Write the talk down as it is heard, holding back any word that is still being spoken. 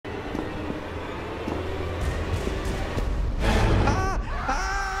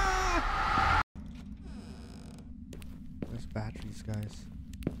these guys.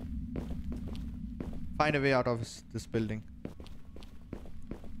 Find a way out of this building.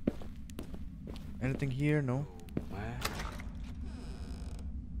 Anything here? No.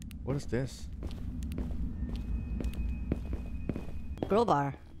 What is this?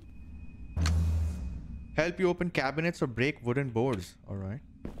 Crowbar. Help you open cabinets or break wooden boards. Alright.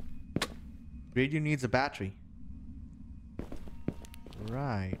 Radio needs a battery.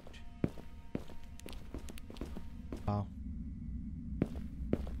 Right. Wow.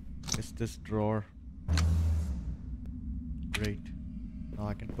 It's this drawer. Great. Now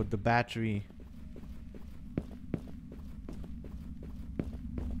I can put the battery.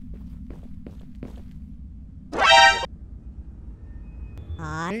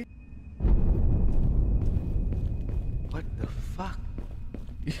 Hi. What the fuck?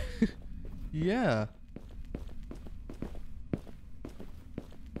 Yeah.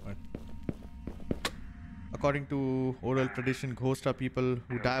 What? According to oral tradition, ghosts are people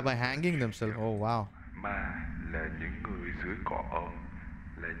who die by hanging themselves. Oh wow. Ma là những người dưới cỏ ôm,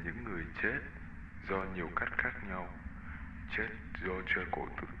 là những người chết do nhiều cách khác nhau. Chết do treo cổ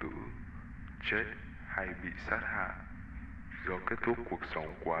tự tử, chết hay bị sát hại, do kết thúc cuộc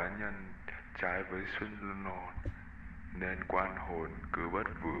sống quá nhanh trái với xuân non, nên quan hồn cứ bất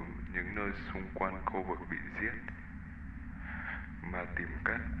vượng những nơi xung quanh khu vực bị giết mà tìm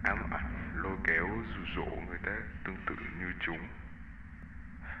cách ám ảnh lôi kéo dụ dỗ người ta tương tự như chúng.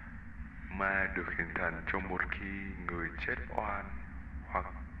 Ma được hình thành trong một khi người chết oan hoặc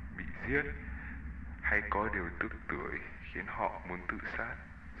bị giết hay có điều tức tưởi khiến họ muốn tự sát.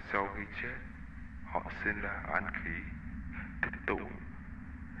 Sau khi chết, họ sinh ra oán khí tích tụ.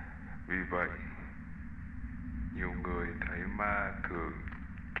 Vì vậy, nhiều người thấy ma thường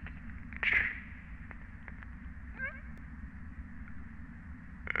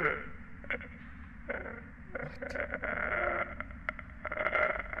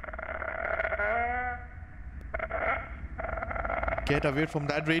Get away from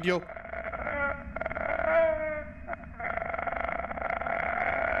that radio.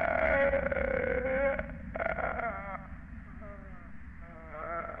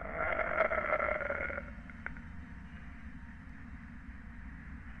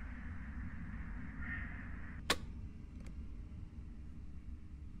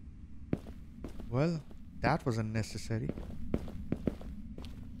 Well, that was unnecessary.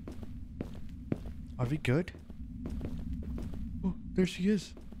 Are we good? Oh, there she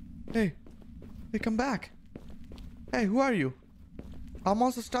is. Hey. Hey, come back. Hey, who are you? I'm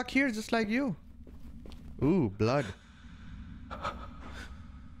also stuck here just like you. Ooh, blood.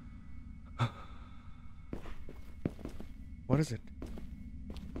 What is it?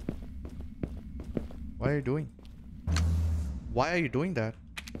 What are you doing? Why are you doing that?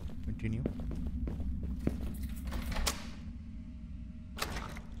 Continue.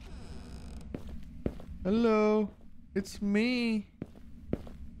 Hello, it's me.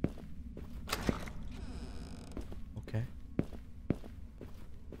 Okay.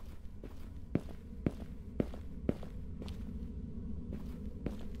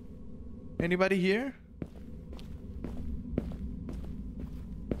 Anybody here?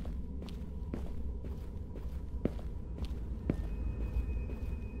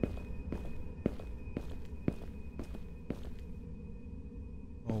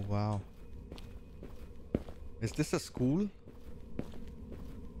 Oh wow. Is this a school?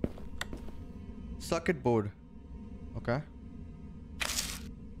 Circuit board. Okay.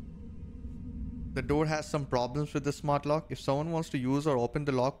 The door has some problems with the smart lock. If someone wants to use or open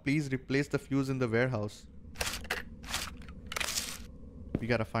the lock, please replace the fuse in the warehouse. We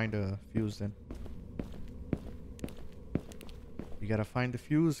gotta find a fuse then. We gotta find the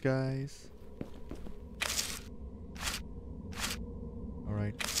fuse, guys.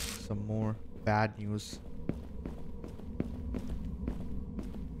 Alright, some more bad news.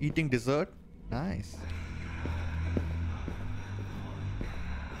 Eating dessert? Nice.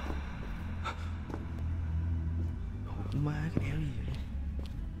 Ma cái đéo gì vậy?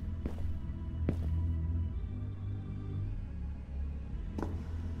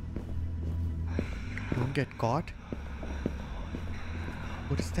 Don't get caught.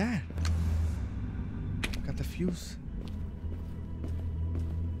 What is that? Got the fuse.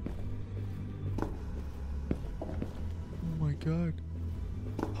 Oh my god.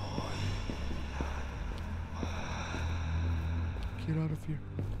 Get out of here.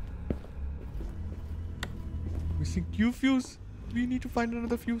 Missing Q fuse. We need to find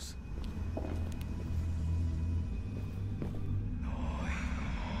another fuse. Oh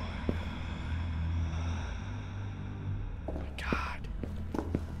my god.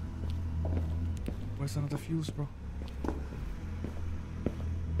 Where's another fuse, bro?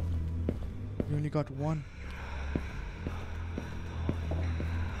 got one.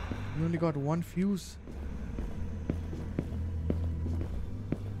 We only got one fuse.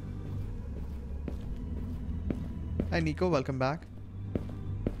 Hi Nico, welcome back.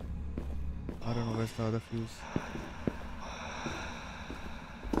 I don't know where's the other fuse.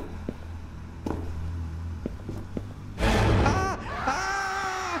 Ah!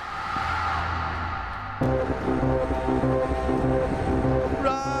 Ah!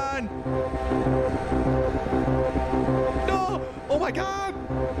 Run! No! Oh my god!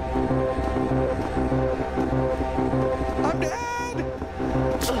 I'm dead!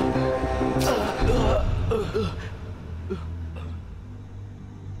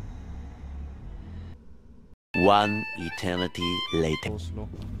 One eternity later. So slow.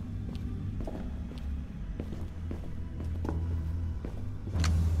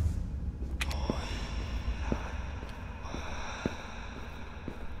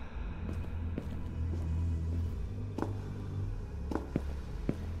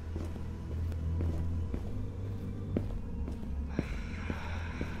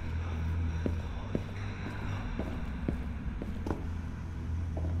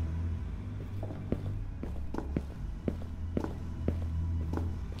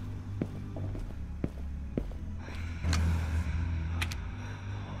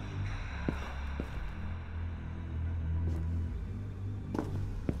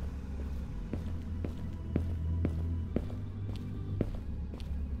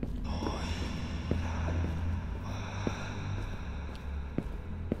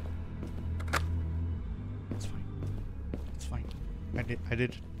 It's fine. It's fine. I did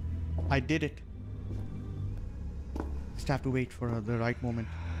it. I did it. Just have to wait for the right moment.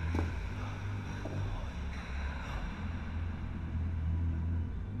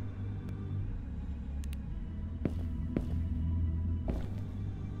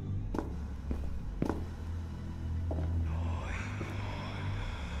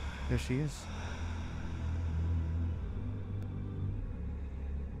 There she is.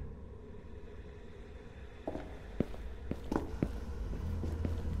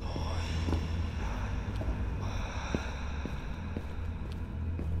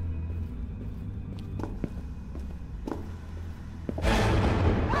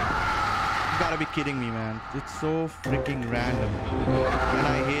 You gotta be kidding me, man. It's so freaking random. And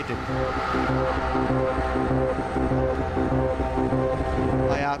I hate it.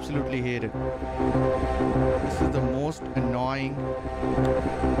 I absolutely hate it. This is the most annoying.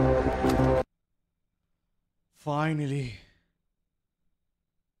 Finally.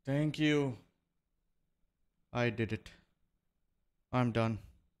 Thank you. I did it. I'm done.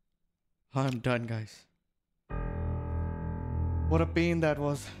 I'm done, guys. What a pain that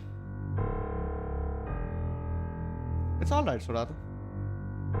was. It's alright, Sorato.